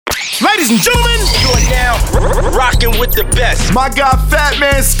Ladies and gentlemen, you are now rocking with the best. My guy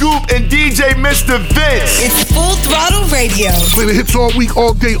Fatman, Scoop, and DJ Mr. Vince. It's Full Throttle Radio. Play the hits all week,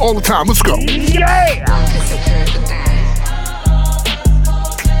 all day, all the time. Let's go. Yeah!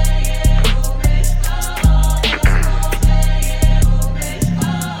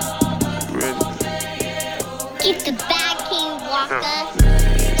 Keep the bag, King Walker.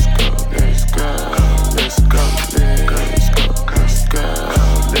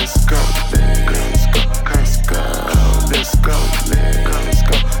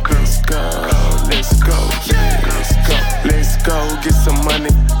 Let's go, get some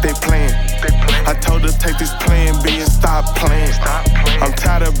money, they playing. I told her take this plan B and stop playing. I'm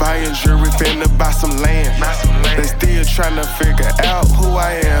tired of buying jewelry, finna buy some land. They still tryna figure out who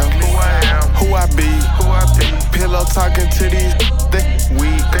I am, who I be. Pillow talking to these, they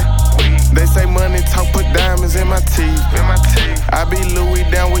weak. They say money talk, put diamonds in my teeth. I be Louis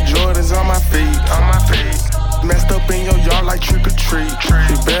down with Jordans on my feet. Messed up in your yard like trick or treat.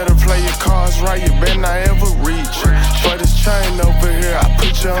 You better play your cards right, you better not ever reach. For this chain over here, I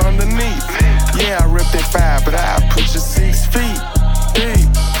put you underneath. Yeah, I ripped it 5, but I put you 6 feet deep.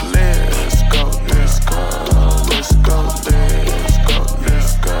 Let's go, let's go, let's go, let's go,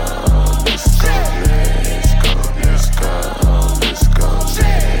 let's go, let's go, let's go, let's go, let's go,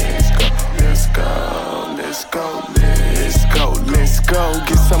 let's go, let's go, let's go, let's go,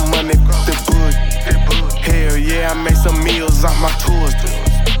 get some money, the bush. Hell yeah, I made some meals off my tours.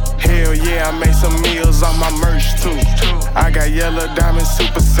 Hell yeah, I made some meals off my merch too. I got yellow diamond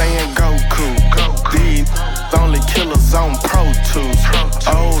Super Saiyan Goku. These only killers on Pro Tools.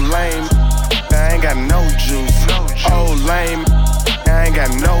 Old lame, I ain't got no juice. Old lame, I ain't got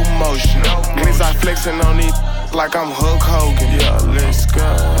no motion. Niggas I flexing on these like I'm Hulk Hogan. Yeah, let's go,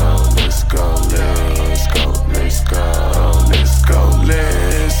 let's go, let's go, let's go, let's go,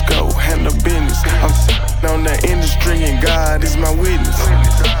 let's go. Handle business. I'm on the industry and God is my witness.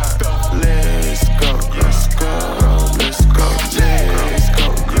 Let's go, let's go, let's go, let's go,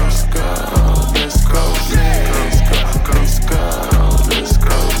 let's go, let's go, let's go, let's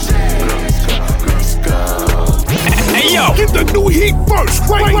go, let's go, let's go. Hey yo, get the new heat first,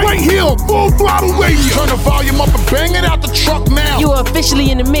 right here, Full Throttle Radio. Turn the volume up and bang it out the truck now. You are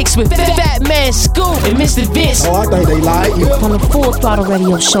officially in the mix with Fatman, Scoop, and Mr. Vince. Oh, I think they like you. On the Full Throttle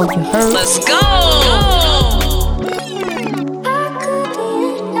Radio show, you heard? Let's go.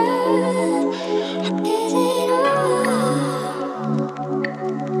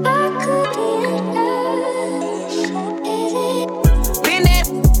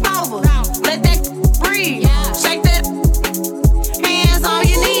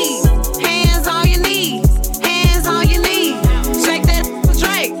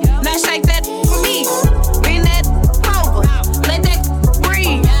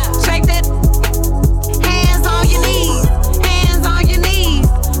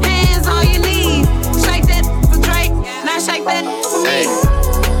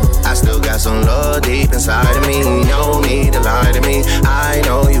 Inside of me, no need to lie to me. I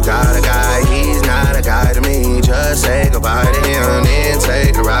know you got a guy, he's not a guy to me. Just say goodbye to him, then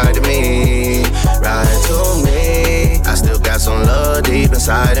take a ride to me. Ride to me. I still got some love deep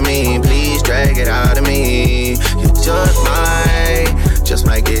inside of me. Please drag it out of me. You just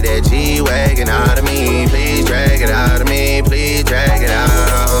might get that G-Wagon out of me. Please drag it out of me, please drag it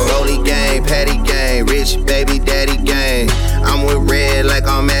out. Rolly gang, patty gang, rich baby daddy gang. I'm with Red like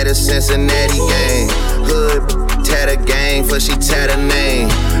I'm at a Cincinnati gang. Hood tatter gang for she tatter name.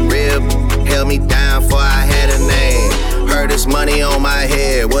 Real held me down for I had a name. Heard this money on my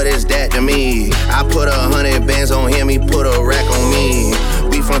head, what is that to me? I put 100 bands on him, he put a rack on me.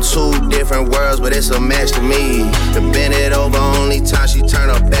 We from 2 different worlds, but it's a match to me. To bend it over, only time she turn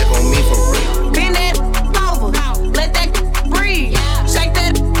her back on me for real. Bend it over, let that breathe. Shake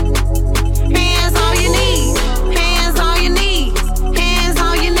that, hands on your knees, hands on your knees, hands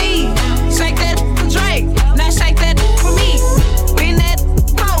on your knees. Shake that for Drake, now shake that for me. Bend that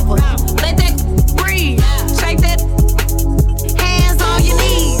over, let that breathe. Shake that, hands on your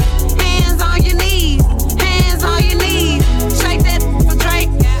knees, hands on your knees, hands on your knees. Shake that for Drake,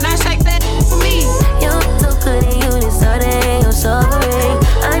 now shake that for me. You're so good and you deserve it, you're so great.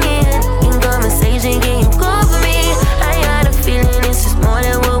 I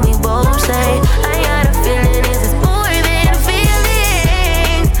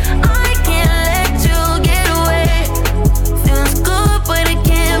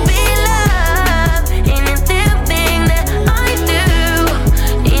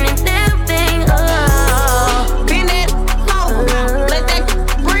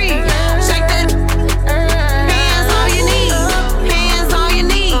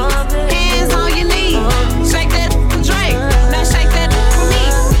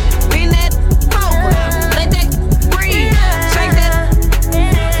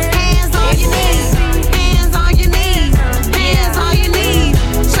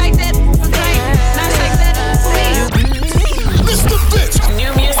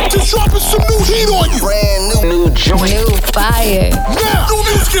Fire. Now, new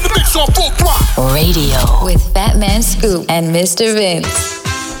music in the mix on Full Throttle Radio with Fatman Scoop and Mr. Vince.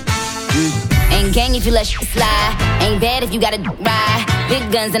 Ain't gang if you let shit slide. Ain't bad if you gotta ride.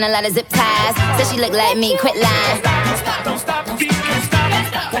 Big guns and a lot of zip ties. Said she look like me, quit lying. Don't stop, don't stop the beat, don't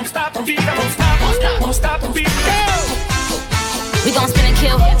stop, don't stop the beat, don't stop, don't stop the beat. We gon' spin and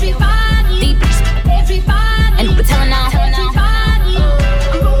kill. Everybody, Deep. everybody, And we're telling all. everybody.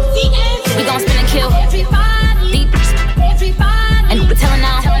 We gon' spin and kill. Everybody, Deep. everybody, And we're telling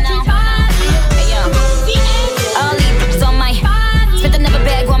all. Hey yo, all these bitches on my. Spent another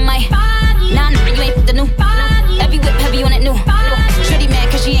bag on my. Nah, you ain't the new. Every whip heavy on that new. Shorty mad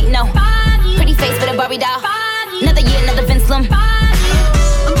cause she ain't know. Pretty face with a Barbie doll. Another year, another Vince Lum.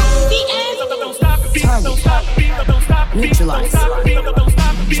 Neutralize.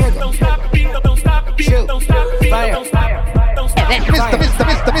 Trigger. Shoot. Fire.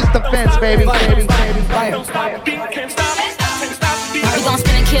 Mr. Vince, baby. Fire. We gon'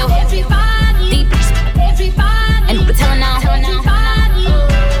 spin and kill. Deep. And we're telling all.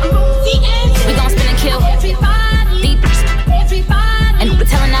 We gon' spin and kill. Deep. And we're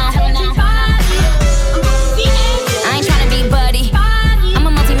telling all. I ain't tryna be buddy. I'm a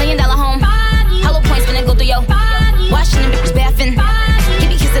multi-million-dollar home. Hollow points finna go through yo. Washing them bitches bathing. Get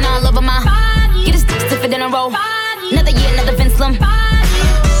me kissing all over my. Get his dick stiffer than a roll. Another year, another Vince Lum.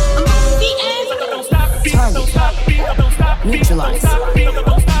 Neutralize.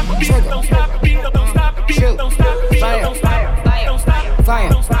 Trigger. Shoot. Fire.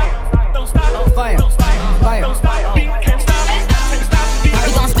 Fire.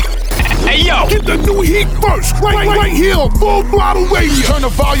 Hey yo, Get the new heat first, right here on Full Throttle Radio. Turn the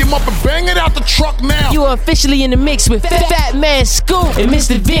volume up and bang it out the truck now. You are officially in the mix with Fatman Scoop and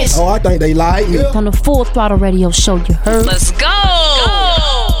Mr. Vince. Oh, I think they like me. On the Full Throttle Radio show, you heard? Let's go.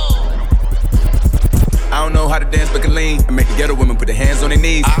 I don't know how to dance but can lean and make the ghetto women put their hands on their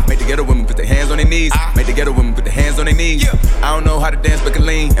knees. Make the ghetto women put their hands on their knees. Make the ghetto women put their hands on their knees. I don't know how to dance but can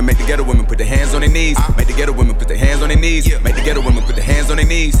lean and make the ghetto women put their hands on their knees. Make the ghetto women put their hands on their knees. Make the ghetto women put their hands on their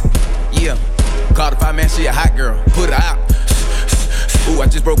knees. Yeah. Call the Fatman, she a hot girl. Put her out. Ooh, I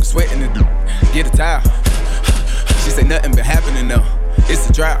just broke a sweat in the get a towel. She say nothing been happening though. It's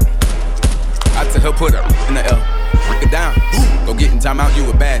a drought. I tell her put her in the L. Break it down. Go get in time out, you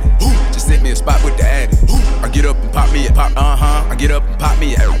a baddie. Just sit me a spot with the addy. I get up and pop me a pop, I get up and pop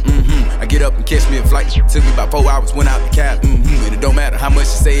me a I get up and catch me a flight. Took me about 4 hours, went out the cab. And it don't matter how much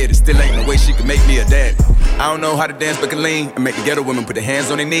she say it still ain't no way she can make me a daddy. I don't know how to dance but can lean and make the ghetto women put their hands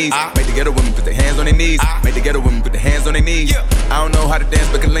on their knees. Make the ghetto women put their hands on their knees. Make the ghetto women put their hands on their knees. I don't know how to dance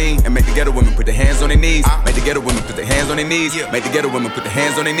but can lean and make the ghetto women put their hands on their knees. Make the ghetto women put their hands on their knees. Make the ghetto women put their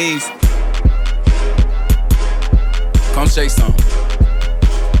hands on their knees. Come shake some.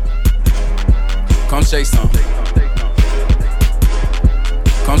 Come shake some.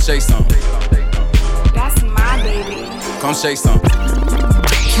 Come shake some. That's my baby. Come shake some.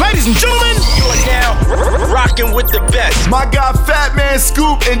 ladies and gentlemen, you are now rocking with the best. My guy Fatman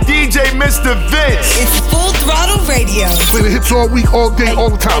Scoop and DJ Mr. Vince. It's Full Throttle Radio. Play the hits all week, all day, all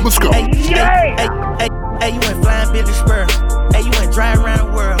the time. Let's go. Hey, you ain't flying Billy Spur. Hey, you ain't driving around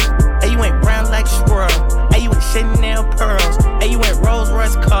the world. Hey, you ain't brown like a squirrel. Hey, you ain't Chanel pearls. Hey, you ain't Rolls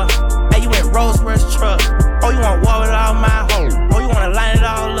Royce car. Hey, you ain't Rolls Royce truck. Oh, you wanna war with all my hoes. Oh, you wanna line it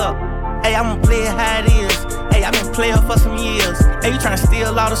all up. Hey, I'ma play it how it is. Hey, I been playing for some years. Hey, you tryna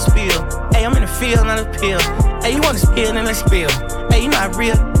steal all the spill. Hey, I'm in the field, not a pill. Hey, you wanna spill, then let's spill. Hey, you know how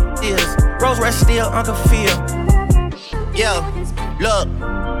real is. Rolls Royce still Uncle Phil. Yo, look.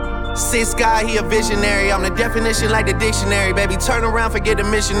 Sis guy, he a visionary. I'm the definition like the dictionary. Baby, turn around, forget the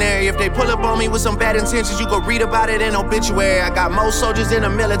missionary. If they pull up on me with some bad intentions, you go read about it in obituary. I got more soldiers in the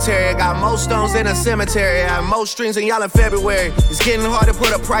military. I got more stones in a cemetery. I have more strings than y'all in February. It's getting hard to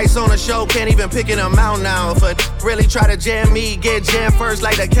put a price on a show. Can't even pick an amount now. If a really try to jam me, get jammed first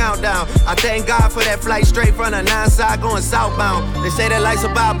like the countdown. I thank God for that flight straight from the 9 side going southbound. They say that life's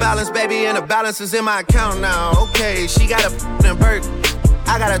about balance, baby, and the balance is in my account now. Okay, she got a f***ing bird.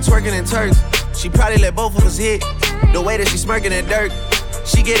 I got her twerking in Turks. She probably let both of us hit. The way that she smirking in dirt.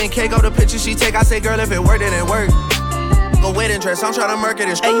 She getting cake on the picture she take. I say, girl, if it worked, it didn't work. Go wedding dress, I'm tryna murk it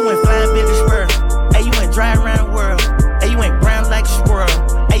and Hey, you ain't flying Billy Spur. Hey, you ain't driving around the world. Hey, you ain't brown like a squirrel.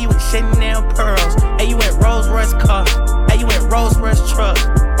 Hey, you ain't Chanel pearls. Hey, you ain't Rolls Royce car. Hey, you ain't Rolls Royce truck.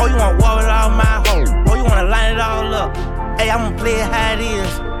 Oh, you wanna war with all my hoes. Oh, you wanna line it all up. Hey, I'ma play it how it is.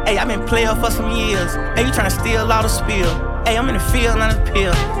 Hey, I been playing for some years. Hey, you tryna steal all the spill. Hey, I'm in the field, not a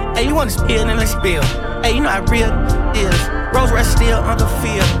pill. Hey, you wanna spill, then let's spill. Hey, you know how real is. Rolls Royce still Uncle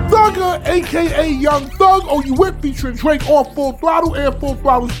Phil. Thugger, a.k.a. Young Thug, Oh You Whip, featuring Drake on Full Throttle. And Full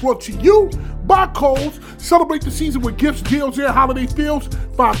Throttle is brought to you Buy Kohl's. Celebrate the season with gifts, deals, and holiday feels.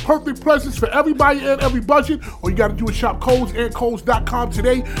 Find perfect presents for everybody and every budget. All you gotta do is shop Kohl's and Kohl's.com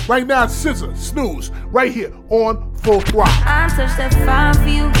today. Right now, Scissor, Snooze, right here on Full Throttle. I'm such that fine for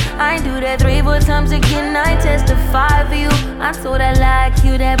you. I do that 3-4 times again. I testify for you. I'm so that like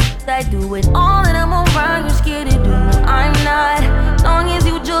you, that I do it all and I'm around. You're scared to do. I'm not. Long as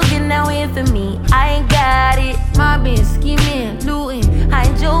you joking now here for me, I ain't got it. Mobbing, scheming, looting,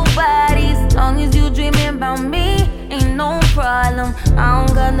 hide your bodies. Long as you dreaming about me, ain't no problem. I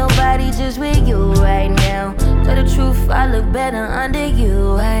don't got nobody just with you right now. Tell the truth, I look better under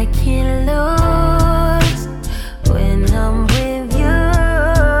you. I can't lose when I'm with you.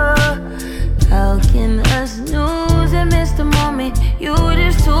 How can us lose and miss the moment? You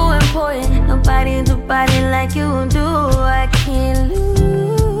just too important. Nobody do body like you do. I can't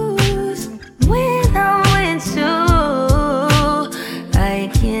lose when I'm with you. I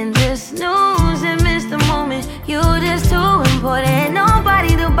can't just snooze and miss the moment. You just too important.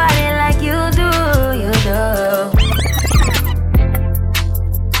 Nobody do body like you do. You do.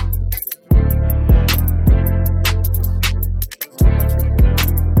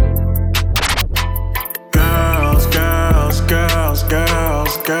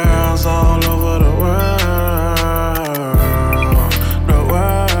 Girls all over the world,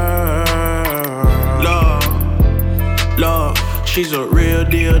 Love, she's a real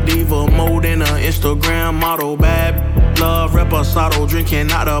deal diva, more than an Instagram model. Bad love, reposado,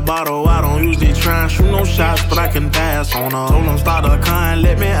 drinking out the bottle. I don't usually try and shoot no shots, but I can pass on her. Told them start a kind,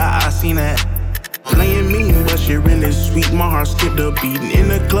 let me, I seen that. Playing mean, but she really sweet. My heart skipped a beat. In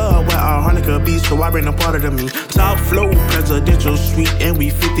the club where our harmonica beats, so I bring a part of the me. Top flow, presidential suite, and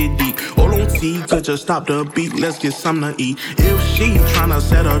we 50 deep. Hold on T, could you stop the beat? Let's get something to eat. If she tryna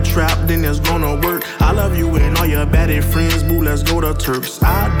set a trap, then it's gonna work. I love you and all your baddie friends, boo, let's go to Turks.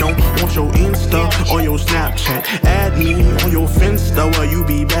 I don't want your Insta or your Snapchat. Add me on your Finsta where you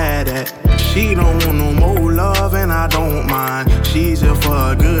be bad at. She don't want no more love and I don't mind. She's here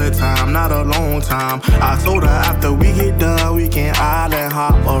for a good time, not a long time. I told her after we get done, we can island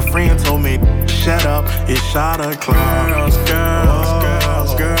hop. A friend told me, shut up, it's shot o'clock.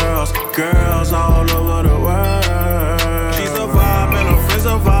 Girls all over the world. She's a vibe and her friends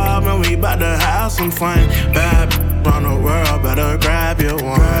a vibe, and we bout to have some fun. Bad around the world, better grab your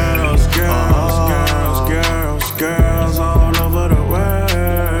one. Girls all over the world.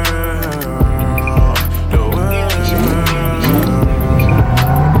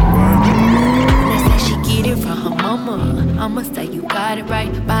 I'ma say you got it right.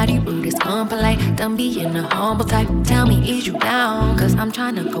 Body rude is unpolite. Don't be in a humble type. Tell me, is you down? Cause I'm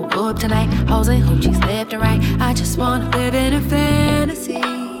tryna go up tonight. Hoes and hoochies left and right. I just wanna live in a fantasy.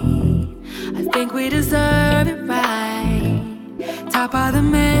 I think we deserve it right. Top of the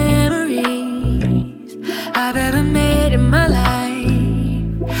memories I've ever made in my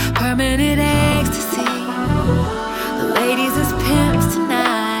life. Permanent ecstasy. The ladies is pimps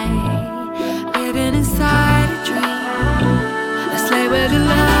tonight. Living inside a dream. Slay where the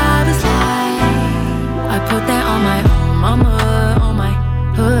love is like. I put that on my mama, on my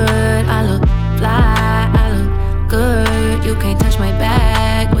hood. I look fly, I look good. You can't touch my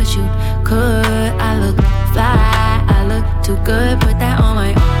bag, but you could. I look fly, I look too good. Put that on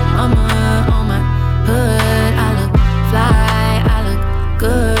my mama, on my hood. I look fly, I look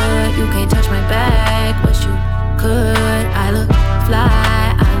good. You can't touch my bag, but you could. I look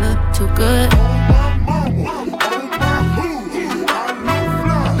fly, I look too good.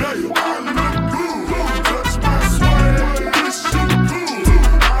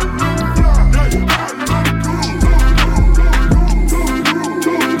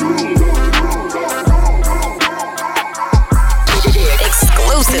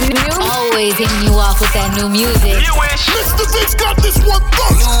 Always hitting you off with that new music. Mr. Vince got this one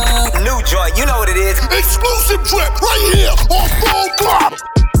first. New joint, you know what it is. Exclusive drip right here on Full Throttle.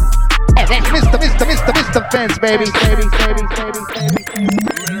 Mr. Vince, baby. Hey,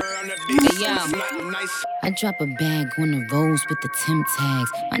 yo. I drop a bag on the roads with the Tim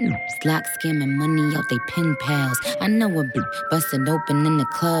tags. My niggas lock scamming money out they pen pals. I know a bitch busted open in the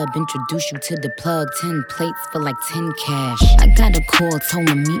club. Introduce you to the plug. 10 plates for like 10 cash. I got a call, told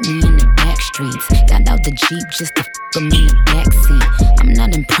him meet me in the back streets. Got out the Jeep just to f*** him in the backseat. I'm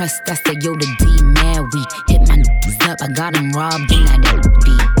not impressed, I said yo the D mad weak. Hit my niggas up, I got him robbed in that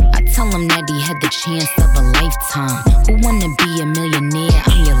beat. I tell him that he had the chance of a lifetime. Who wanna be a millionaire?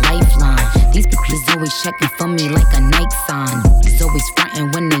 I'm your lifeline. These bitches always checking for me like a Nike sign. He's always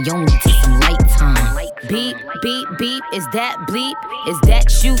frontin' when they only take some light time. Beep, beep, beep, Is that bleep? Is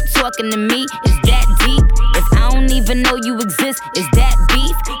that you talking to me? Is that deep? If I don't even know you exist, is that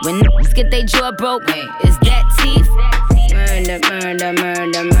beef? When niggas get their jaw broke, is that teeth? Murder, murder,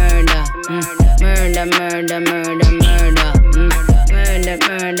 murder, murder. Murder, murder, murder, murder. Murder,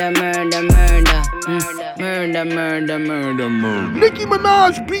 murder, murder, murder. Murder, murder, murder, murder. Nicki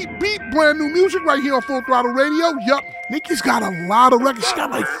Minaj beat, brand new music right here on Full Throttle Radio. Yup, Nicki's got a lot of records. She's got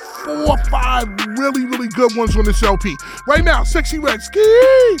like 4 or 5 really, really good ones on this LP. Right now, Sexy Red, Ski,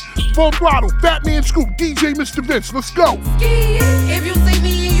 Full Throttle, Fatman Scoop, DJ Mr. Vince. Let's go. If you see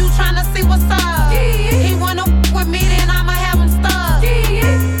me and you tryna see what's up, he wanna with me, then I'ma have him stuck.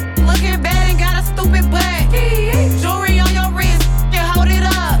 Looking bad and got a stupid butt. Jewelry on your wrist, you hold it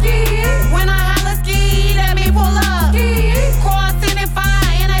up. When I holla ski, let me pull up. Crossing and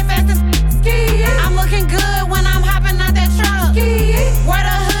fire, and I fast as I'm looking good when I'm hopping out that truck. Where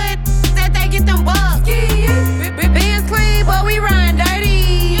the hood that they get them bucks. Benz clean, but we run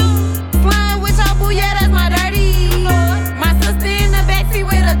dirty. Slime with your boo, yeah, that's my dirty. My sister in the backseat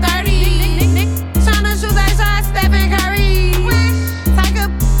with a 30. Tryna shoot that shot, Stephen Curry. Take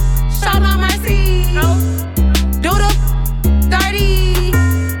a show no mercy. Do the dirty.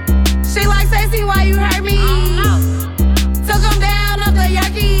 She like sexy, why you hurt me? Took him down up the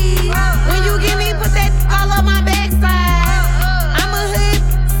Yerky. When you give me, put that all on my backside. I'm a hood,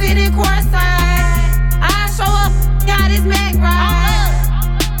 sitting courtside. I show up, got his Mac right.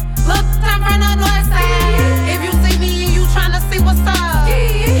 Look, I'm from the north side. If you see me and you tryna see what's up,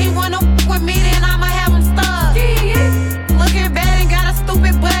 he wanna with me, then I'ma have him stuck. Looking bad and got a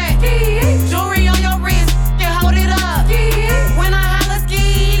stupid butt. Jewelry on your wrist, you hold it up. When I holla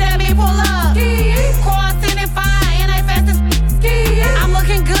ski, let me pull up. Crossing and fire, and I fast as I'm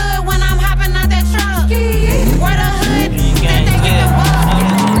looking good when I'm hopping out that truck. Where the hood, that they get the buck.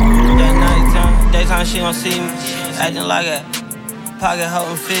 That nighttime, daytime she gon' see me. Acting like a pocket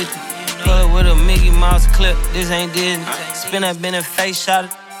holding 50. Pull it with a Mickey Mouse clip, this ain't Disney. Spin that been a face shot,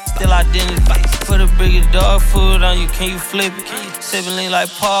 still identity. Put a bigger dog food on you, can you flip it? Sippin' lean like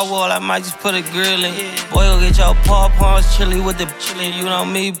Paul Wall, I might just put a grill in. Boy, go get your paw paws chili with the chili. You know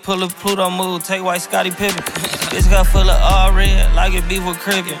me, pull a Pluto move, take white Scottie Pippen. This got full of all red, like it beef with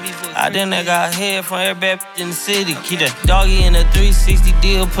cricket. I done that got head from every bad in the city. Keep that doggy in a 360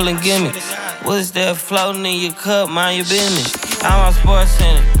 deal, pulling gimme. What's that floating in your cup, mind your business. I'm on Sports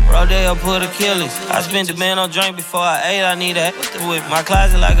Center, Rodeo put Achilles. I spent the band on drink before I ate, I need a whip. My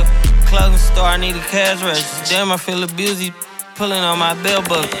closet like a clothing store, I need a cash register. Damn, I feel abused, pulling on my bell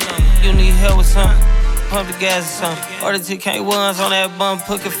buckle. You need help with something, pump the gas or something. Order TK1s on that bum,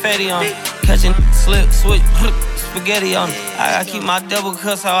 put confetti on it. Catching slip, switch, spaghetti on it. I gotta keep my double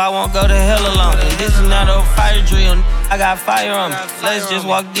cut so I won't go to hell alone. And this is not a fire drill, I got fire on me. Let's just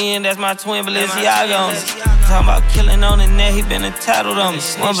walked in, that's my twin Balenciaga on it. Talking about killing on the net, he been entitled on me.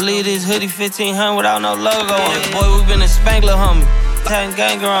 Won't believe this hoodie 1500 without no logo on it. Boy, we been a Spangler homie. Titan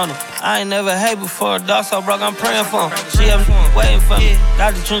ganger on him. I ain't never hate before. Dog so broke, I'm praying for him. She up waiting for me.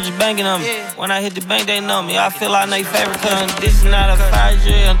 Got the trenches banging on me. When I hit the bank, they know me. I feel like they favorite cousin. This is not a fire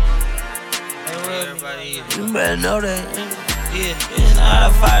drill. You better know that. Yeah, it's not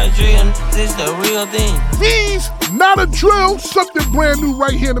a fire drill. This the real thing. These not a drill. Something brand new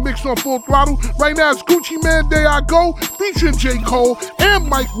right here in the mix on Full Throttle. Right now it's Gucci Man Day I Go featuring J. Cole and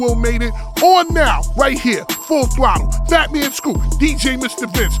Mike Will made it on now right here. Full Throttle. Fatman Scoop. DJ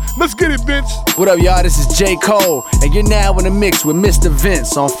Mr. Vince. Let's get it, Vince. What up, y'all? This is J. Cole, and you're now in the mix with Mr.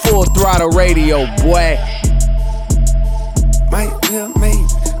 Vince on Full Throttle Radio, boy. Mike Will made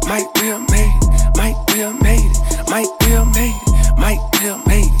it. Mike Will made it. Mike Will made it. Mike Will made it. Mike Will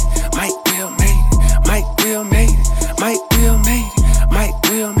made it. Mike Will made it. Mike Will made it. Mike Will made it. Mike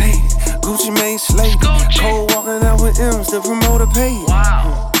Will made it. Gucci Mane slayed it. Cole walking out with M's. The promoter paid.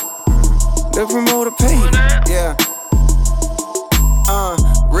 Wow. The promoter paid. Yeah.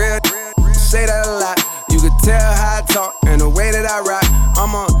 Real. Say that a lot. You could tell how I talk and the way that I rock.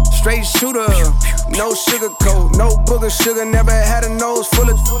 I'm a straight shooter. No sugar coat, no booger sugar. Never had a nose full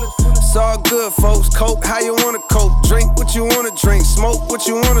of. It's all good, folks. Coke, how you wanna cope? Drink what you wanna drink. Smoke what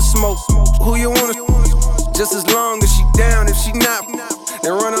you wanna smoke. Who you wanna. Just as long as she down. If she not,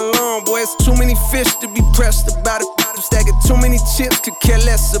 then run along. Boy, it's too many fish to be pressed about it. I'm stacking too many chips, could care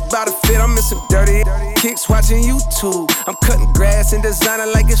less about a fit. I'm missing dirty kicks watching YouTube. I'm cutting grass and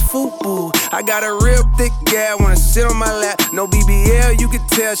designing like it's FUBU. I got a real thick gal, wanna sit on my lap. No BBL, you can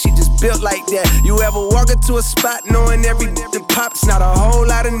tell she just built like that. You ever walk into a spot knowing every the pop? It's not a whole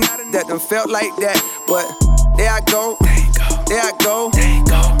lot of that done felt like that. But there I go, there I go,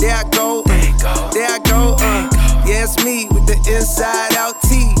 there I go, there I go. Yeah, it's me with the inside out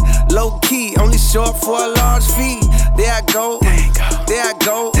tee. Low key, only short for a large fee. There I go, there I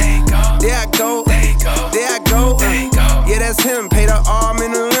go, there I go, there I go. Yeah, that's him, pay the arm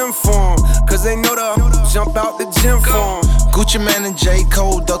and the limb for him. Cause they know the jump out the gym for him. Gucci Man and J.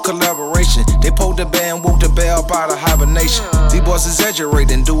 Cole, the collaboration. They pulled the band, woke the bell up out of hibernation. These boys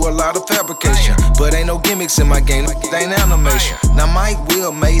exaggerate and do a lot of fabrication. But ain't no gimmicks in my game, they ain't animation. Now Mike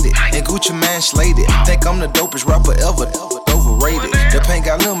Will made it, and Gucci Man slayed it. Think I'm the dopest rapper ever, overrated. The paint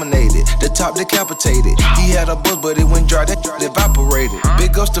got eliminated, the top decapitated. He had a buzz, but it went dry, that evaporated.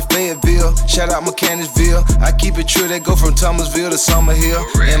 Big ups to Fayetteville, shout out Mechanicsville. I keep it true, they go from Thomasville to Summerhill.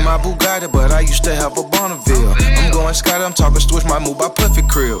 In my Bugatti, but I used to have a Bonneville. I'm going Scott, I'm talking Switch, my move by Puffy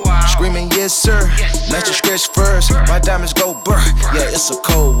Crib. Screaming yes sir, natural stretch first. My diamonds go burr, yeah it's a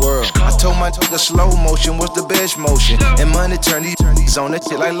cold world. I told my the slow motion was the best motion. And money turn these on that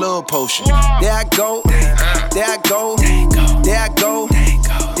shit like love potion. There I go, there I go, there I go,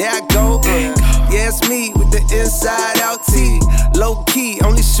 there I go. Yeah, it's me with the inside out tee. Low key,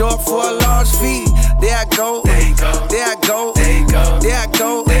 only short for a large fee. There I go, there I go, there I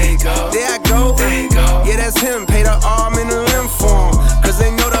go, there I go. Yeah, that's him, pay the arm and the limb for him. Cause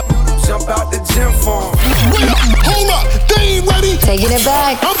they know the jump out the gym for him. Wait, hold up, they ain't ready. Taking it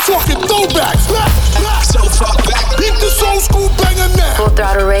back. I'm talking throwbacks. So far back. Beat this old school banger now. Full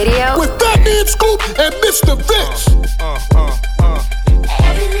Throttle Radio. With Fatman, Scoop, and Mr. Vince.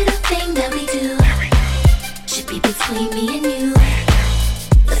 Every little thing that we do should be between me and you.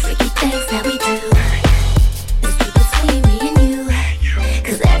 The freaky things that we do is be between me and you.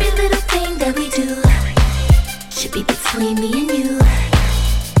 Cause every little thing that we do should be between me and you.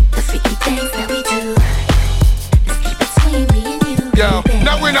 The freaky things that we do is be between me and you. Yo,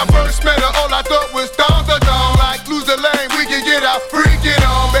 now when I first met her, all I thought was dong the dong. Like lose the lane, we can get out, freak it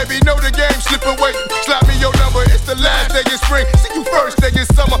on. Baby, know the game, slip away, slap me your number. It's the last day of spring, see you first day in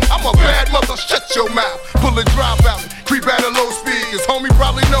summer. I'm a bad mother, shut your mouth. Pull a drop out, creep at a low speed. Cause homie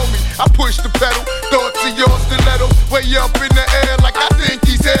probably know me. I push the pedal, thoughts of your stiletto, way up in the air like I think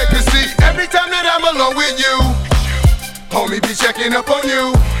he's here. Cause see, every time that I'm alone with you, homie be checking up on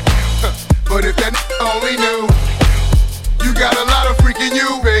you. But if that only knew, you got a lot of freaking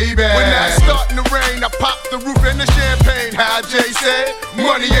you, baby. When I starting to rain, I pop the roof and the champagne. How Jay said,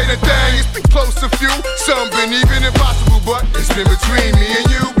 money ain't a thing. It's been close to few, some been even impossible, but it's been between me and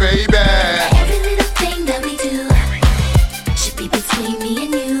you, baby. Every little thing that we do should be between me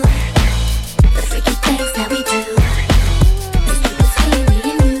and you. The freaky things that we do is be between me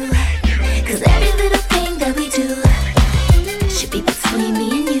and you. Cause every little thing that we do should be between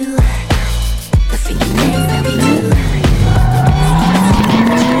me and you. The freaky things that we do.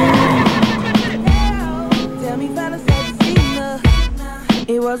 Tell me, fellas, have you seen her?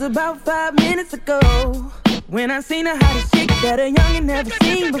 It was about 5 minutes ago when I seen her hottest chick that a youngin' never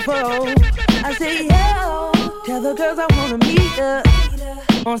seen before. I say, yo, tell the girls I wanna meet her.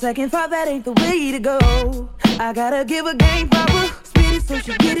 On second thought, that ain't the way to go. I gotta give her game proper, spit it so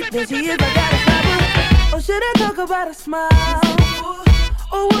she get it. There she is, I gotta stop her. Or should I talk about a smile?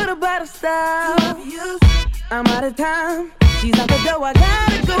 Or what about a style? I'm out of time. She's out the door, I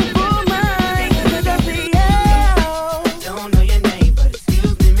gotta go for mine. Cause I say, yo, don't know your name, but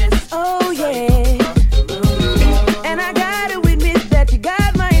excuse me, miss. Oh, yeah. And I gotta admit that you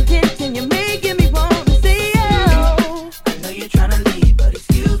got my attention. You're making me want to say, yo. I know you're trying to leave, but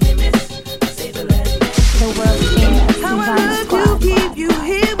excuse me, miss. I say the last name. The world's famous. How I love you, keep you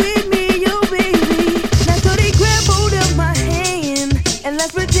here with me, yo, baby. Now, so they grab hold of my hand, and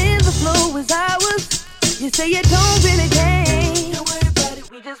let's pretend the flow is ours. You say you don't really care. Don't worry about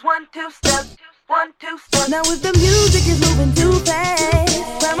it, we just 1, 2 step, 1, 2 step. Now if the music is moving too fast,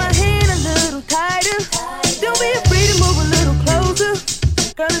 grab my hand a little tighter. Don't be afraid to move a little closer.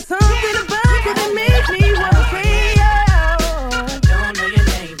 Girl, there's something about you that makes me wanna say, oh. Don't know your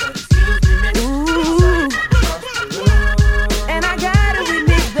name, but excuse me, miss. Ooh. And I gotta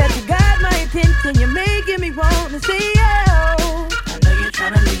admit that you got my attention. You're making me wanna say, oh. I know you're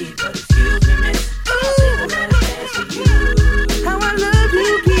trying to leave, but excuse me, miss. How I love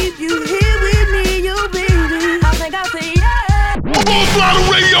you, keep you here with me, yo, baby. I think I'll say yeah. Full Throttle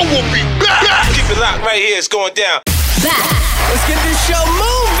Radio will be back. Keep it locked right here, it's going down. Back. Let's get this show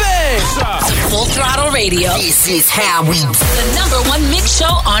moving. Full Throttle Radio. This is how we do. The #1 mix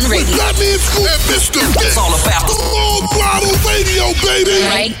show on radio. Fatman, Scoop, and Mr. Vince. It's all about the Full Throttle Radio, baby.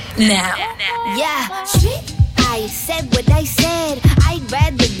 Right now. Yeah, I said what I said. I'd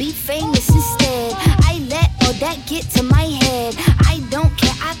rather be famous instead. I let all that get to my head. I don't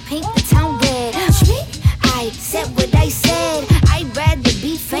care, I paint the town red. I said what I said. I'd rather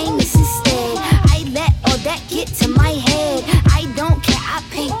be famous instead. I let all that get to my head. I don't care, I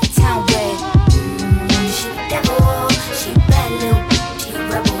paint the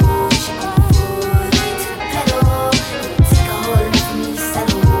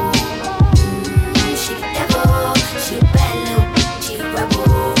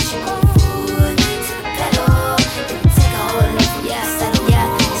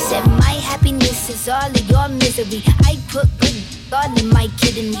is all of your misery. I put good all in my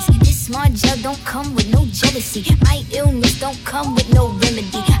kidneys. This smart gel don't come with no jealousy. My illness don't come with no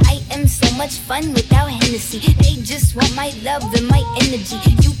remedy. I am so much fun without Hennessy. They just want my love and my energy.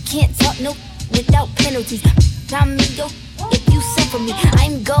 You can't talk no without penalties. I'm yo, if you suffer me,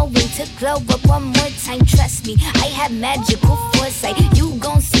 I'm going to glow up one more time. Trust me, I have magical foresight. You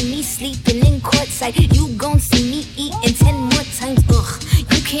gon' see me sleeping in courtside. You gon' see me eating 10 more times. Ugh,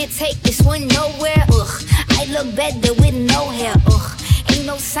 you can't take this one nowhere. Ugh, I look better with no hair. Ugh, ain't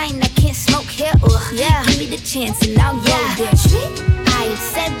no sign I can't smoke here. Ugh, yeah, give me the chance and I'll go there. I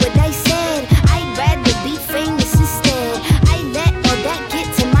said what I said. I'd rather be famous instead. I let all that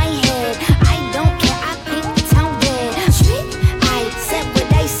get to my head. I don't care, I paint the town red. I said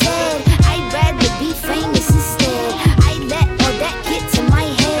what I said. I'd rather be famous instead. I let all that get to my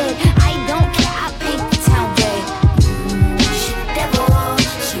head. I don't care, I paint the town red. She devil,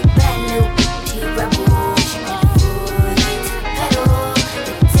 she bad little, she rebel. She got food to the pedal.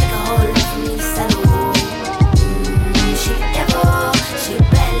 Take a whole lot for me to settle. She devil, she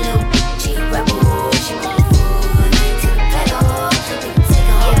bad little, she rebel. She got food to the pedal. Take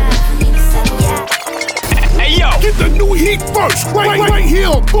a whole lot for me to settle. Hey yo, get the new heat first, right here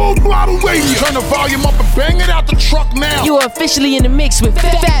on Full Throttle Radio. Turn the volume up and bang it out the truck now. You are officially in the mix with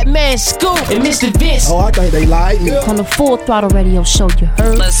Fatman Scoop and Mr. Vince. Oh, I think they lied me. On the Full Throttle Radio show, you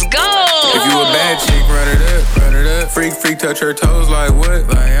heard? Let's go. If you a bad chick, run it up, run it up. Freak, touch her toes like what?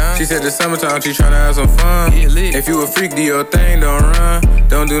 She said the summertime, she tryna have some fun. If you a freak, do your thing, don't run.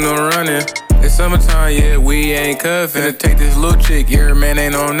 Don't do no running. It's summertime, yeah, we ain't cuffin'. Finna take this little chick, yeah, man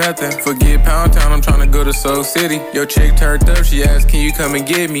ain't on nothing. Forget Pound Town, I'm tryna go to Soul City. Your chick turned up, she asked, can you come and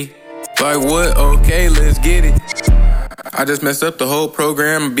get me? Like what? Okay, let's get it. I just messed up the whole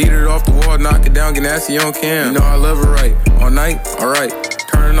program. Beat it off the wall, knock it down, get nasty on cam. You know I love her right. All night, alright.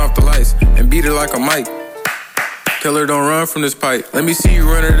 Turning off the lights and beat it like a mic. Tell her don't run from this pipe. Let me see you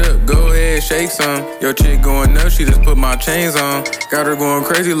run it up. Go ahead, shake some. Your chick going nuts, she just put my chains on. Got her going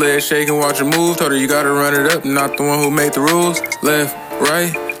crazy, legs shaking, watch her move. Told her you gotta run it up, not the one who made the rules. Left,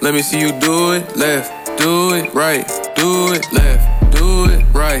 right, let me see you do it. Left, do it, right, do it, left, do it,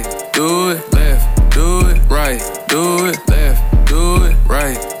 right, do it, left, do it, right, do it, left, do it,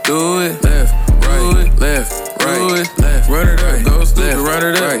 right, do it, left, right, left, right, left. Run it up, go stupid, run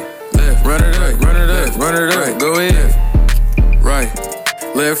it up. Left, run it up, run it up, run it up, go ahead. Right,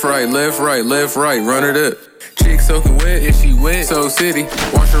 left, right, left, right, left, right, run it up. Chick soaking wet, if she wet, Soul City.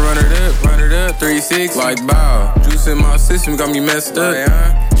 Watch her run it up, 360. Like bow, juice in my system got me messed up.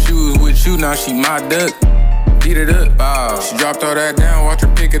 She was with you, now she my duck. Beat it up, bow. She dropped all that down, watch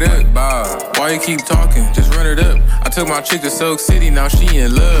her pick it up, bow. Why you keep talking? Just run it up. I took my chick to Soak City, now she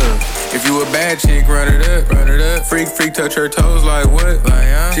in love. If you a bad chick, run it up, run it up. Freak, touch her toes like what?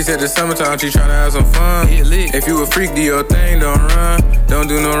 She said the summertime, she tryna have some fun. If you a freak, do your thing, don't run. Don't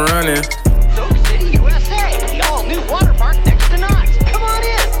do no running. Soak City, USA, the all-new water park next to Knott's. Come on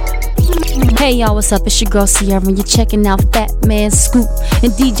in. Hey y'all, what's up? It's your girl Sierra, and you're checking out Fatman Scoop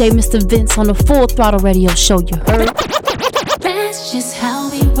and DJ Mr. Vince on the Full Throttle Radio show, you heard? That's just how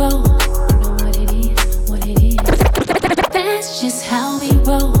we roll. You know what it is, what it is. That's just how we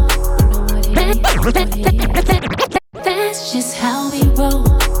roll. You know what it is, what it is. That's just how we roll.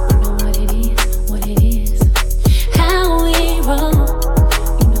 You know what it is, what it is. How we roll.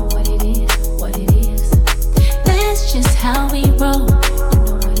 You know what it is, what it is. That's just how we roll.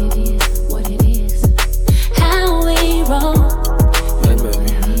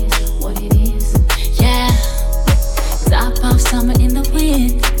 Summer in the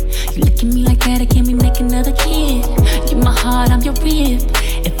wind. You look at me like that, it can we make another kid. You're my heart, I'm your rib.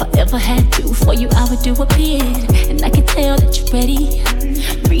 If I ever had to for you, I would do a bid. And I can tell that you're ready.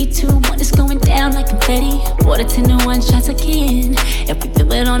 3, 2, 1, it's going down like confetti. Water 10 to 1 shots again. If we do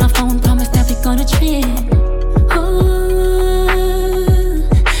it on our phone, promise that we're gonna trend. Ooh,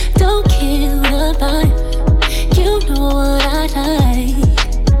 don't kill the vibe. You know what I like,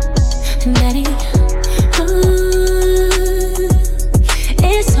 Daddy.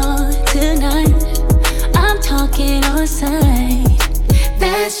 Talking on side.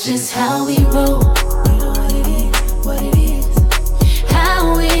 That's just how we roll. You know what it is, what it is.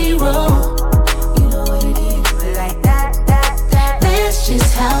 How we roll. You know what it is, like that. That's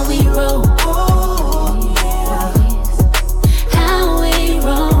just how we roll. Yeah. How we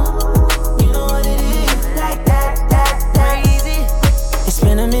roll. You know what it is, like that. Crazy. It's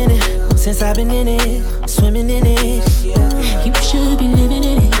been a minute since I've been in it, swimming in it. You should be living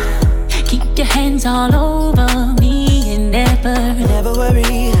in it. Keep your hands all over me and never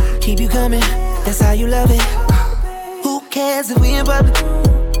worry, keep you coming, that's how you love it. Who cares if we in public?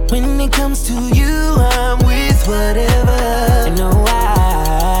 When it comes to you, I'm with whatever. You know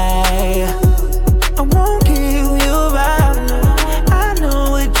why? I won't give you up. I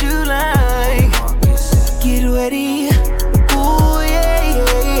know what you like. Get ready. Ooh, yeah,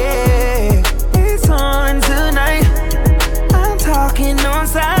 yeah, yeah. It's on tonight. I'm talking on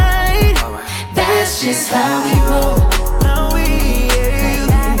site. That's just how we roll. How we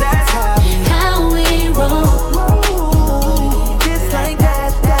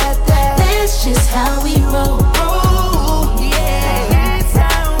roll. Oh, yeah. That's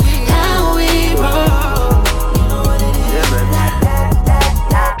how we roll. You know what it is.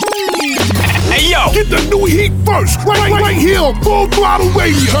 Hey yo, get the new heat first, right here on Full Throttle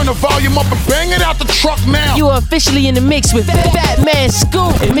Radio. Turn the volume up and bang it out the truck now. You are officially in the mix with Fatman,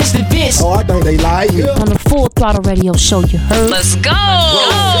 Scoop, and Mr. Vince. Oh, I think they like me. On the Full Throttle Radio show, you heard. Let's go.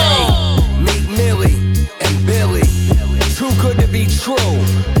 Meet Millie and Billy. Too good to be true.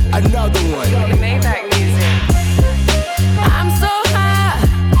 Another one. I'm so high,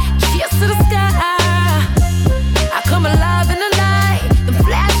 cheers to the sky. I come alive in the light, the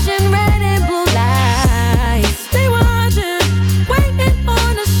flashing red and blue lights. They watching, waiting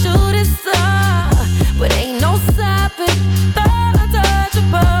on a shooting star, but ain't no stopping. Thought I touch a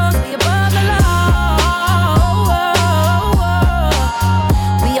pulse, we above the law.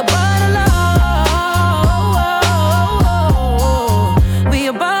 We above the law. We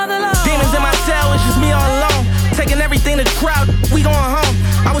above the law. Demons in my cell, it's just me all alone. Taking everything to the crowd, we going home.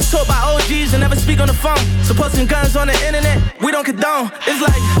 I was taught by OGs to never speak on the phone. So posting guns on the internet, we don't condone. It's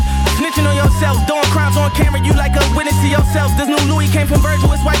like snitching on yourself, doing crimes on camera. You like a witness to yourself. This new Louis came from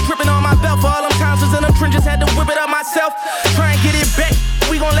Virgil, it's white dripping on my belt. For all them times was in them trenches, had to whip it up myself. Try and get it back,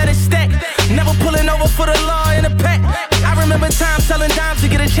 we gon' let it stack. Never pulling over for the law in a pack. I remember times selling dimes to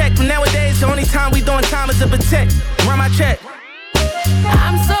get a check. But nowadays, the only time we doing time is to protect. Run my check.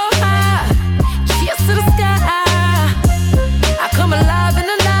 I'm so high, cheers to the sky. I come alive in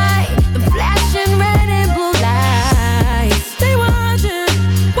the light, the flashing red and blue lights. They watching,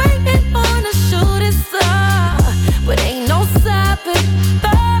 waiting on a shooting star, but ain't no stopping.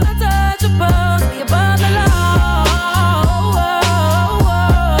 Thought I touch a pulse, we above the law.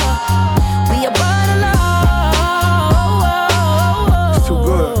 We above the law. It's too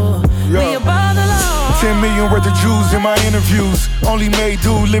good. Yo. We above the law. 10 million worth of Jews in my interviews. Only made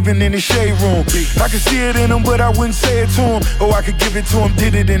dude living in the shade room. I could see it in him, but I wouldn't say it to him. Or I could give it to him,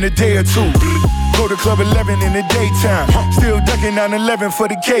 did it in a day or two. Go to Club 11 in the daytime. Still ducking 9/11 for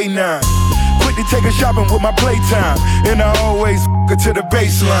the K9. Quick to take her shopping with my playtime. And I always her to the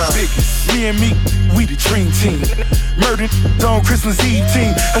baseline. Me and me, we the dream team. Murdered on Christmas Eve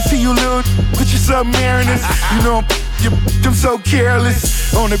team. I see you little with your submariners. You know I'm so careless.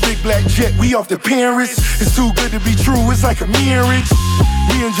 On a big black jet, we off to Paris. It's too good to be true, it's like a marriage.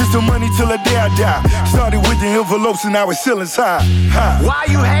 Me and just the money till the day I die. Started with the envelopes and now it's ceilings high. Why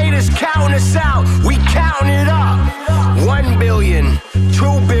you haters counting us out? We counting it up. 1 billion,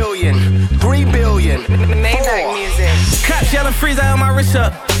 2 billion, 3 billion. Maybach music. Cops yelling freeze, I have my wrist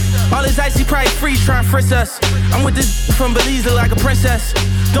up. All this icy probably freeze trying to frisk us. I'm with this from Belize like a princess.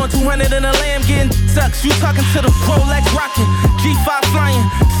 Doing 200 in a lamb getting sucks. You talking to the Rolex rocking, G5 flying.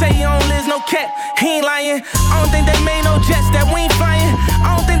 Say you don't live no cat, he ain't lying. I don't think they made no jets that we ain't flying.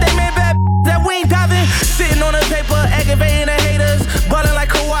 I don't think they made bad that we ain't diving. Sitting on the paper, aggravating the haters. Ballin' like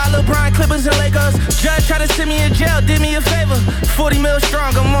Kawhi, LeBron, Clippers, and Lakers. Judge tried to send me in jail, did me a favor. 40 mil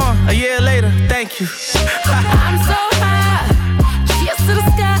strong, I'm on. A year later, thank you. I'm so high, cheers to the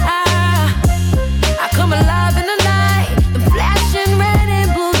sky. I come alive in the light, the flashing red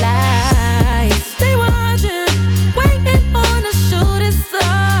and blue lights. They watching, waiting on a shooting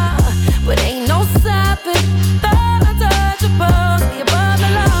star, but ain't no stopping. Thought I touch a pulse, we above the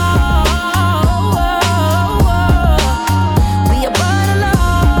law. We above the law.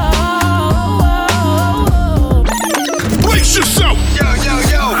 Brace yourself. Yo.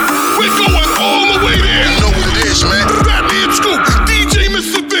 We're going all the way there. You know what it is, man. Fatman Scoop, DJ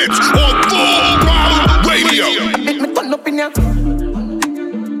Mr. Vince on Full Throttle Radio. Make me turn up in ya.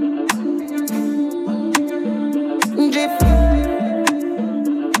 Drip.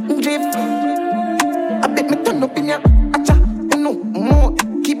 I bet me turn up in ya. Acha, no more.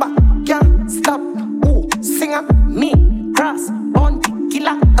 Keep up, can't stop. Ooh, singer, me, cross, on the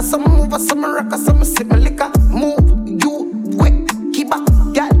killer. I some move, I some rock, I some sip my liquor. Move, you, wet, keep up,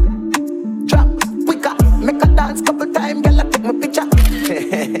 girl. Drop, quicker, make a dance couple times, girl. I take my picture.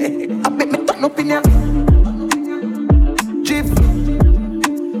 I bet me turn up in ya. Jif.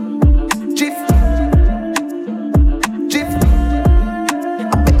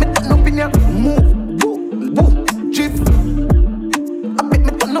 I bet me turn up in ya. Move, boo, jif. I bet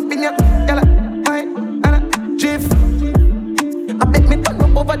me turn up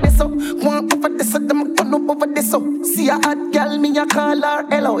So, see a hot girl, me a call her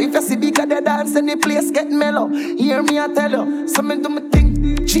hello. If you see bigger the dance, any place get mellow. Hear me, I tell you, so me do my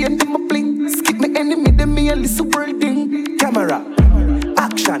thing, chain do my bling. Skip me enemy, them me a little world thing. Camera,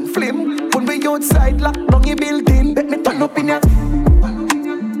 action, flame. When we outside, lock down your building. Let me turn up in your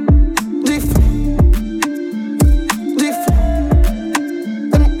drift, drift, drift.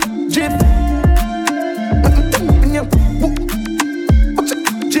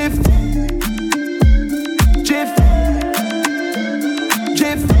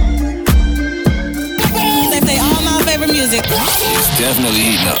 Music. It's definitely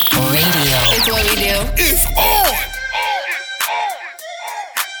heating up. Radio. It's what we do. It's on.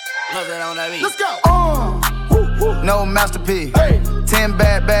 Let's go. No masterpiece. Hey. 10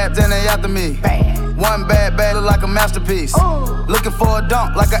 bad babs and they after me. One bad look like a masterpiece. Looking for a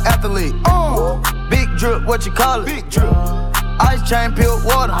dunk like an athlete. Big drip, what you call it? Big drip. Ice chain, peeled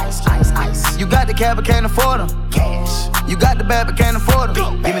water. Ice. You got the cab, but can't afford them. Cash. You got the bad, but can't afford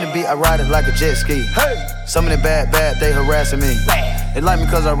them. Give me the beat, I ride it like a jet ski. Hey. Some of the bad, they harassing me. They like me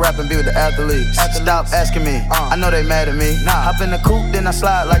cause I rap and be with the athletes. Stop asking me, I know they mad at me. Hop in the coupe, then I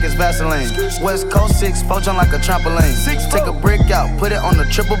slide like it's Vaseline. West Coast 6, poach on like a trampoline. Take a brick out, put it on the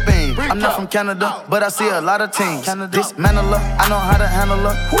triple beam. I'm not from Canada, but I see a lot of teams. Dismantle her, I know how to handle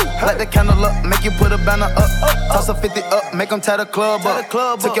her. Light the candle up, make you put a banner up. Toss a 50 up, make them tie the club up.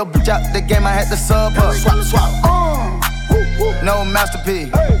 Took your bitch out the game, I had to sub up. No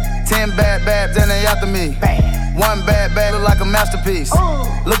masterpiece. 10 bad babs and they after me. One bad look like a masterpiece.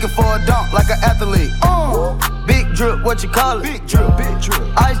 Looking for a dunk like an athlete. Big drip, what you call it? Big drip.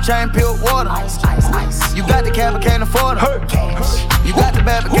 Ice chain, peeled water. Ice. You got the cab, but can't afford it. You got the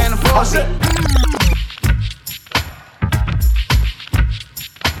bad, but can't afford it.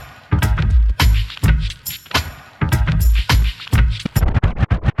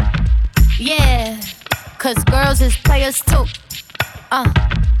 Yeah, cause girls is players too.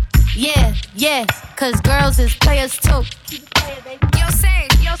 Yeah, cause girls is players too. Yo,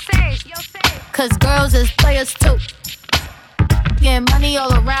 Sage. Cause girls is players too. Getting money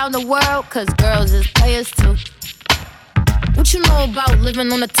all around the world, cause girls is players too. What you know about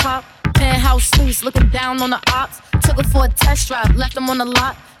living on the top? Penthouse suites, looking down on the ops. Took her for a test drive, left them on the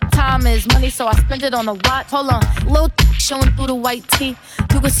lot. Time is money, so I spent it on a watch. Hold on, little showing through the white tee.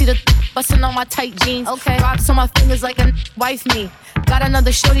 You can see the busting on my tight jeans. Okay, rocks on my fingers like a wife me. Got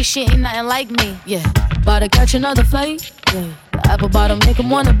another shorty, she ain't nothing like me. Yeah, about to catch another flight. Yeah, the apple bottom make him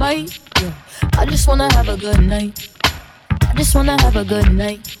wanna bite. Yeah, I just wanna have a good night. I just wanna have a good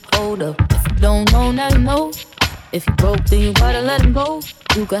night. Hold up, if you don't know, now you know. If you broke, then you gotta let him go.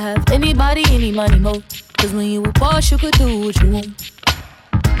 You could have anybody, any money, mo. Cause when you a boss, you could do what you want.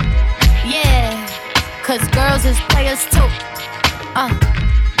 Yeah, cause girls is players too.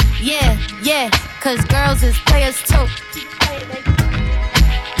 Yeah, cause girls is players too.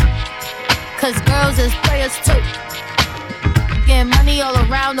 Cause girls is players too. Getting money all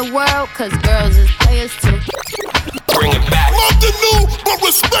around the world, cause girls is players too. Bring it back. Love the new, but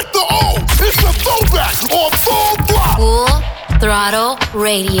respect the old. It's a throwback on Full Block. Full Throttle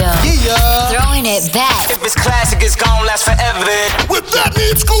Radio. Yeah. Throwing it back. If it's classic, it's gon' last forever. With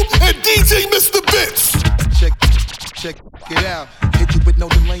Fatman Scoop and DJ Mr. Vince. Check it out. Hit you with no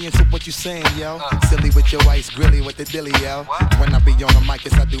delaying, so what you saying, yo? Silly with your ice, grilly with the dilly, yo. When I be on the mic,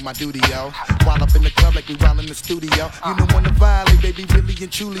 yes, I do my duty, yo. While up in the club like we while in the studio. You know when to violate, baby, really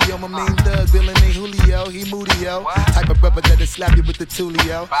and truly, yo. My main thug, Bill ain't Julio, he moody, yo. Type of brother that'll slap you with the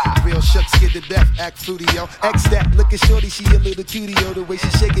tulio. Real shook, scared to death, act fruity, yo. X that, looking shorty, she a little cutie, yo. The way she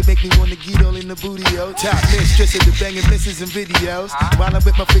shake it make me wanna get all in the booty, yo. Top mistress of the banging misses and videos. While I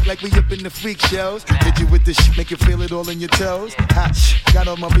whip my freak like we up in the freak shows. Hit you with the shit, make you feel it all in your toes. Hot got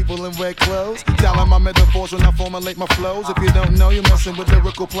all my people in red clothes. Telling my metaphors when I formulate my flows. If you don't know, you're messing with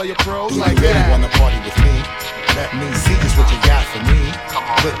lyrical player pros. Like you really wanna party with me? Let me see just what you got for me.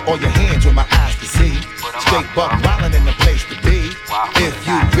 Put all your hands where my eyes can see. Straight buck wildin' in the place to be. If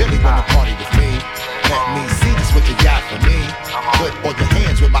you really wanna party with me, let me see just what you got for me. Put all your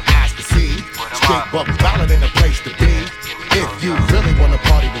hands where my eyes can see. Straight buck wildin' in the place to be. If you really wanna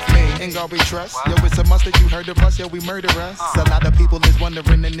party with me, ain't gonna be trust. Yo, it's a must that you heard of us, yo, we murder us. A lot of people is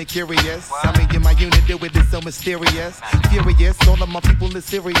wondering and they curious. I mean, in my unit, do it is so mysterious. Furious, all of my people is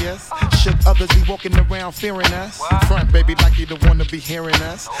serious. Shook others be walking around fearing us. Front, baby, like you don't wanna be hearing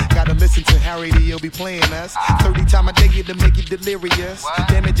us. Gotta listen to Harry, he'll be playing us. 30 times a day to make you delirious.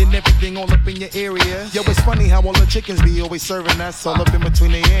 Damaging everything all up in your area. Yo, it's funny how all the chickens be always serving us. All up in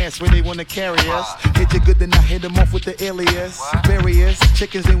between their ass where they wanna carry us. Hit you good, then I hit them off with the alias. Various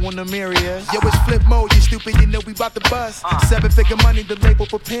chickens, they wanna myriad. Yo, it's flip mode, you stupid, you know we bout to bust. 7-figure money, the label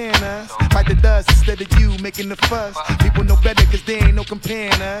preparing us. Fight the dust instead of you making the fuss. People know better cause they ain't no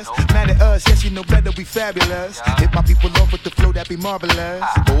comparing us. Mad at us, yes, you know better, we fabulous. Hit my people off with the flow, that be marvelous.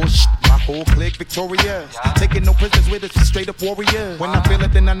 Bullshit, my whole clique victorious. Taking no prisoners with us, straight up warriors. When I feel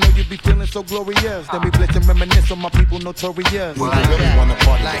it, then I know you be feeling so glorious. Then we blitz and reminisce on my people notorious. Well, you really wanna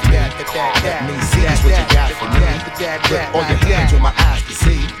party like that means see is what you got for me. Put all your hands with my eyes to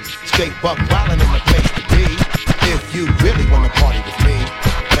see. Straight buck wildin' in the place to be. If you really wanna party with me,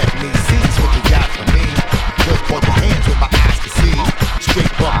 let me see is what you got for me. Put all your hands with my eyes to see.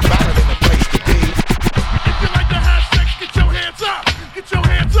 Straight buck wildin' in the place to be. If you like to have sex, get your hands up. Get your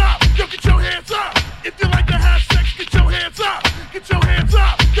hands up. Yo, get your hands up. If you like to have sex, get your hands up. Get your hands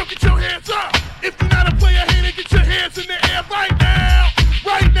up. Yo, get your hands up. If you're not a player, hater, get your hands in the air right now.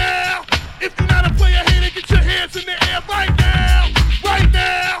 Right now. If you're not a player, hater, get your hands in the air right now. Right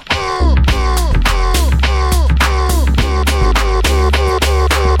now.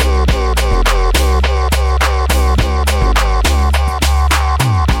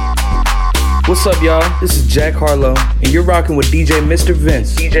 What's up, y'all? This is Jack Harlow, and you're rocking with DJ Mr.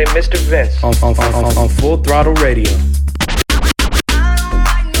 Vince. DJ Mr. Vince on Full Throttle Radio.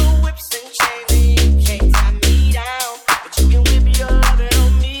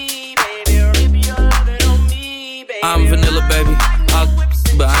 I'm vanilla, baby.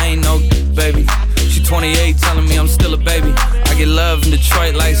 But I ain't no baby. She 28, telling me I'm still a baby. I get love in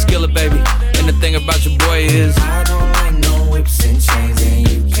Detroit like Skillet, baby. And the thing about your boy is I don't like no whips and chains, and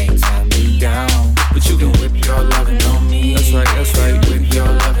you can't tie me down. But you can whip your lovin' on me. That's right, whip your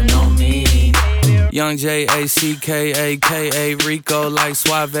lovin' on me. Young J-A-C-K-A-K-A Rico like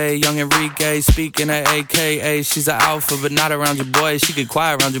Suave, young Enrique speaking at AKA. She's an alpha but not around your boy. She get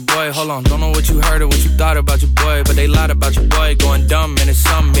quiet around your boy. Hold on, don't know what you heard or what you thought about your boy, but they lied about your boy. Going dumb and it's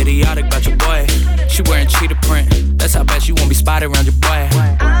something idiotic about your boy. She wearing cheetah print, that's how bad she won't be spotted around your boy.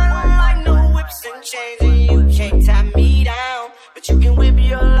 I don't like no whips and chains, and you can't tie me down. But you can whip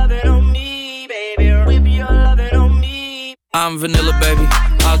your lovin' on me, baby. Whip your lovin' on me. I'm vanilla, baby.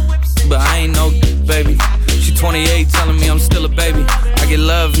 But I ain't no baby. She 28, telling me I'm still a baby. I get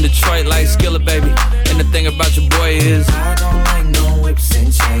love in Detroit like Skillet, baby. And the thing about your boy is I don't like no whips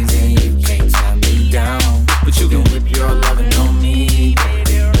and chains, and you can't tie me down. But you can whip your lovin' on me,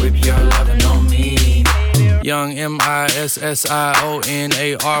 baby. Whip your lovin' on me. Young M-I-S-S-I-O-N-A-R-Y.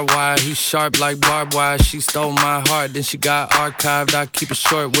 He's sharp like barbed wire. She stole my heart, then she got archived. I keep it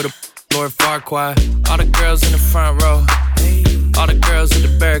short with a Lord Farquaad. All the girls in the front row, all the girls at the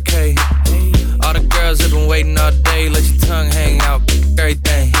barricade, all the girls that been waiting all day. Let your tongue hang out,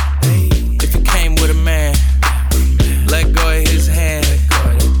 everything. If you came with a man, let go of his hand.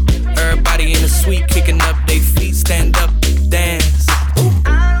 Everybody in the suite kicking up their feet, stand up, dance.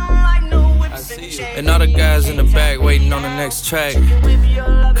 And all the guys in the back waiting on the next track.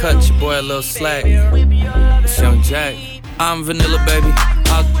 Cut your boy a little slack. It's Young Jack. I'm vanilla, baby.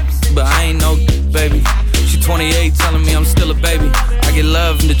 But I ain't no baby. She 28, telling me I'm still a baby. I get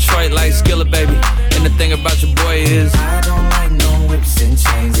love in Detroit like Skillet, baby. And the thing about your boy is I don't like no whips and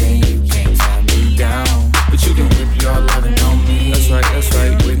chains, and you can't tie me down. But you can whip your lovin' on me. That's right,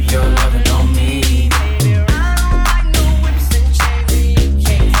 whip your lovin' on me.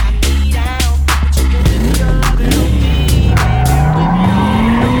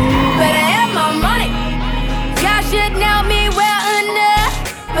 Better have my money. Y'all should know me well enough.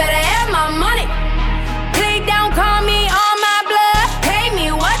 Better have my money. Please don't call me on my blood. Pay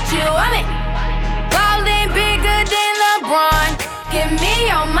me what you want it. Ballin' bigger than LeBron. Give me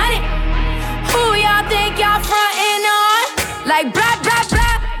your money. Who y'all think y'all frontin' on? Like blah, blah,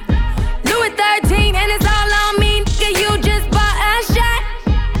 blah. Louis 13 and it's all on me. Nigga, you just bought a shot.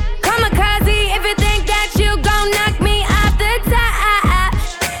 Kamikaze if you think that you gon' knock me off the top.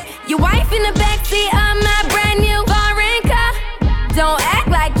 Your wife in the backseat of my brand new foreign car. Don't act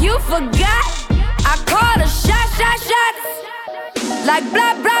like you forgot. I called a shot. Like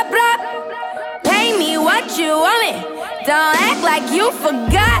blah, blah, blah. Pay me what you want it. Don't act like you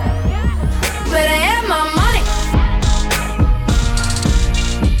forgot. Better have my money.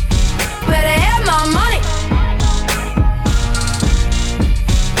 Better have my money.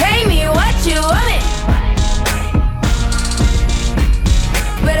 Pay me what you want it.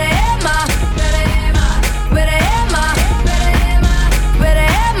 Better have my, better have my, better have my, better have my, better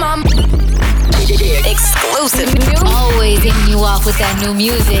have my. Exclusive. Always hitting you off with that new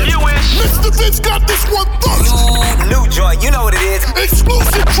music. Mr. Vince got this one first. New joint, you know what it is.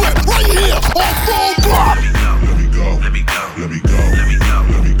 Exclusive trip right here on Full Throttle. Let me go. Let me go. Let me go. Let me go.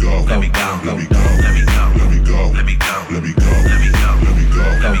 Let me go. Let me go. Let me go. Let me go. Let me go. Let me go. Let me go. Let me go. Let me go.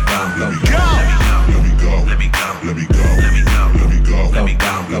 Let me go.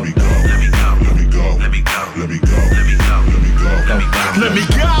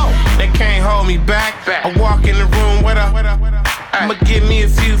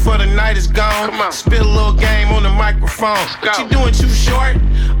 few for the night is gone. Spill a little game on the microphone. What you doing too short?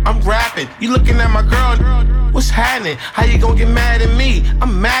 I'm rapping. You looking at my girl? What's happening? How you gonna get mad at me?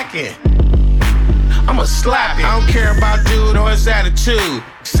 I'm macking. I'ma slap it. I don't care about dude or his attitude.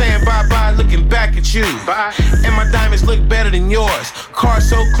 Saying bye-bye, looking back at you. Bye. And my diamonds look better than yours. Car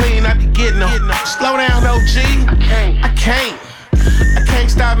so clean, I be getting them. Slow down, OG. I can't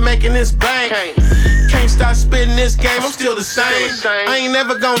stop making this bank. Can't stop spitting this game. I'm still the same. I ain't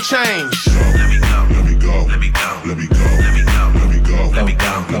never gonna change. Let me go. Let me go. Let me go. Let me go. Let me go. Let me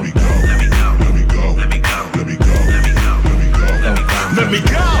go. Let me go. Let me go. Let me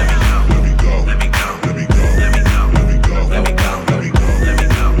go. Let me go. Let me go. Let me go. Let me go. Let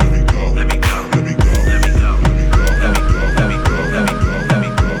me go. Let me go.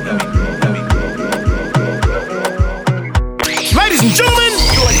 Ladies and gentlemen,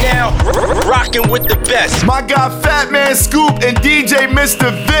 you are now rocking with the best. My guy Fatman Scoop and DJ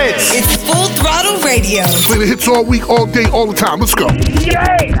Mr. Vince. It's Full Throttle Radio. Play the hits all week, all day, all the time. Let's go.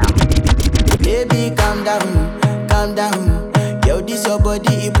 Yeah. Baby, calm down, calm down. Yo, this your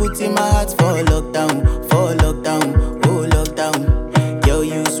body, it puts in my heart for lockdown, oh lockdown. Yo,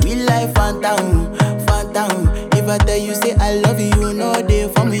 you sweet life, phantom, phantom. If I tell you say I love you, no day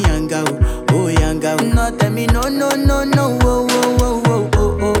for me, young girl, oh young girl. No tell me no, oh, oh, oh, oh, oh,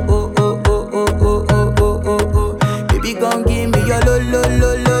 oh, oh, oh, oh, oh, oh, oh, oh, oh. Baby, gon' give me your lo, lo,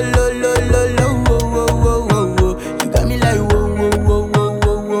 lo, lo, lo, lo, lo, lo, oh, oh, oh, oh, oh. You got me like whoa, whoa, whoa, whoa,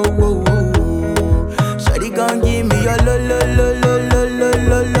 whoa, whoa, whoa, whoa. Shawty gon' give me your lo, lo, lo, lo, lo, lo,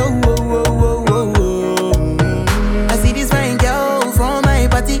 lo, lo, oh, oh, oh, oh, oh. I see this fine girl from my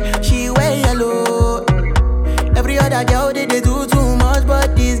party, she wear yellow. Every other girl they do too much,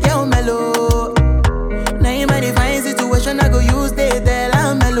 but this girl mellow. Now in my divine situation, I go use they tell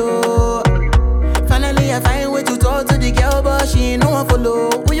I'm mellow. Finally I find way to talk to the girl, but she ain't no one follow.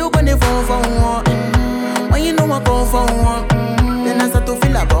 Who you gonna phone for one? When you know I come for one, then I start to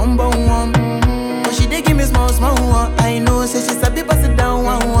feel a bum one. But she dey give me small one. I know say she sabi pass it down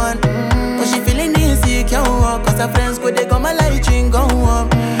one. But she feeling insecure, cause her friends go they come my light ring go on.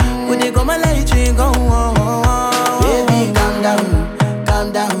 Go they come my light ring go on. Baby,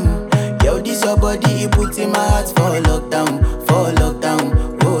 calm down. Yo, this your body, it puts in my heart for lockdown,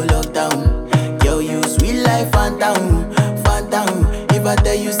 oh lockdown. Yo, you sweet life, phantom, phantom. If I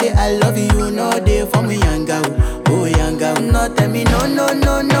tell you say I love you, no day for me, young girl, oh young girl. No tell me no, oh,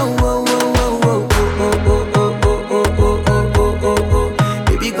 oh, oh, oh, oh, oh, oh, oh, oh, oh, oh, oh, oh, oh.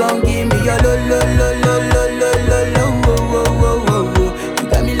 Baby, gon' give me your lo, lo, lo, lo, lo, lo, lo, lo, oh, oh, oh, oh, oh. You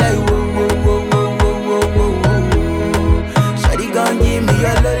got me like whoa, whoa, whoa, whoa, whoa, whoa, whoa, whoa. Shawty gon' give me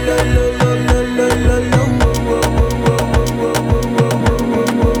your lo, lo, lo, lo, lo, lo, lo, lo,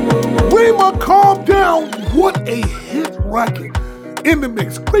 Rima, calm down. What a hit record. In the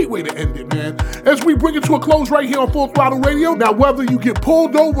mix. Great way to end it, man. As we bring it to a close right here on Full Throttle Radio. Now, whether you get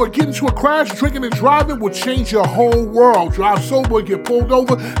pulled over or get into a crash, drinking and driving will change your whole world. Drive sober or get pulled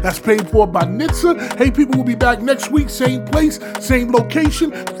over. That's paid for by NHTSA. Hey, people, will be back next week. Same place, same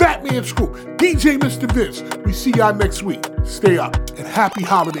location. Fatman Scoop, DJ Mr. Vince. We see y'all next week. Stay up and happy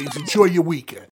holidays. Enjoy your weekend.